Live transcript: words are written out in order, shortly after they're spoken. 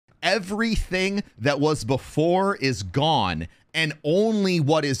everything that was before is gone, and only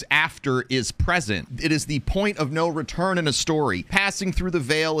what is after is present. It is the point of no return in a story. Passing through the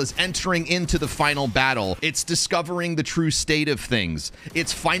veil is entering into the final battle. It's discovering the true state of things.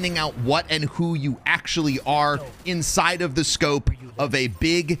 It's finding out what and who you actually are inside of the scope of a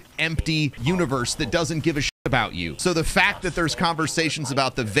big, empty universe that doesn't give a shit about you. So the fact that there's conversations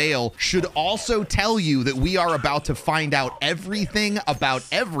about the veil should also tell you that we are about to find out everything about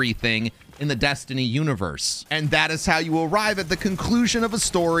everything in the Destiny universe. And that is how you arrive at the conclusion of a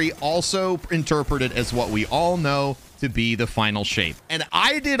story, also interpreted as what we all know to be the final shape. And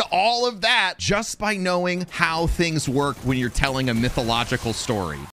I did all of that just by knowing how things work when you're telling a mythological story.